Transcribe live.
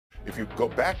if you go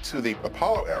back to the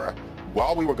Apollo era,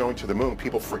 while we were going to the moon,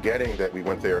 people forgetting that we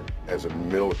went there as a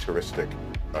militaristic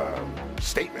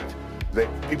statement,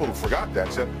 people who forgot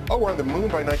that said, oh, we're on the moon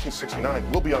by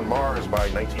 1969, we'll be on Mars by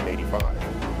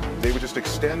 1985. They were just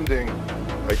extending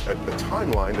a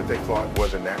timeline that they thought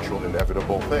was a natural,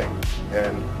 inevitable thing.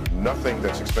 And nothing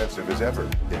that's expensive is ever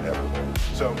inevitable.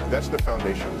 So that's the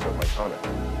foundations of my comment.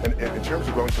 And in terms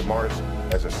of going to Mars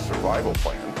as a survival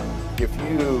plan, if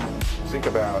you think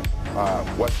about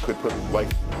what could put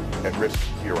life at risk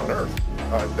here on Earth,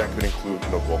 that could include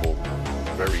global,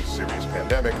 very serious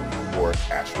pandemic, or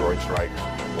asteroid strikes,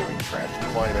 or we trash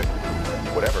the climate,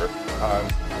 whatever.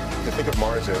 To think of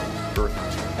Mars as Earth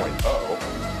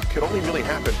 2.0 could only really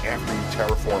happen after you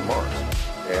terraform Mars.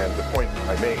 And the point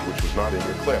I made, which was not in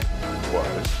your clip,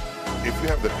 was if you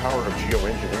have the power of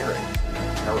geoengineering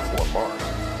to terraform Mars,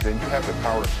 then you have the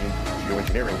power of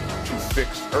geoengineering to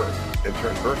fix Earth and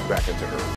turn Earth back into Earth.